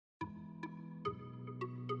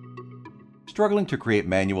Struggling to create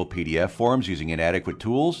manual PDF forms using inadequate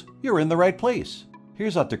tools? You're in the right place.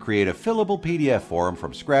 Here's how to create a fillable PDF form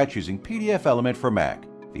from scratch using PDFelement for Mac.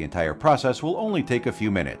 The entire process will only take a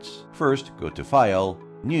few minutes. First, go to File,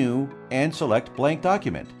 New, and select Blank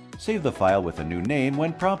Document. Save the file with a new name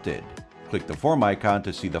when prompted. Click the form icon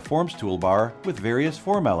to see the Forms toolbar with various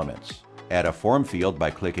form elements. Add a form field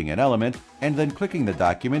by clicking an element and then clicking the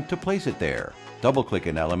document to place it there. Double-click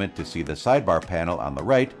an element to see the sidebar panel on the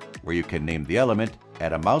right, where you can name the element,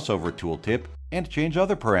 add a mouse over tooltip, and change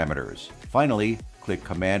other parameters. Finally, click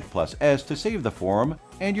Command+S to save the form,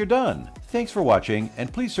 and you're done. Thanks for watching,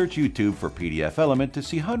 and please search YouTube for PDFelement to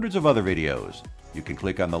see hundreds of other videos. You can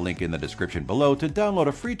click on the link in the description below to download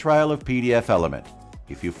a free trial of PDFelement.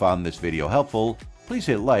 If you found this video helpful, please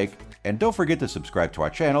hit like, and don't forget to subscribe to our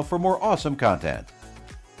channel for more awesome content.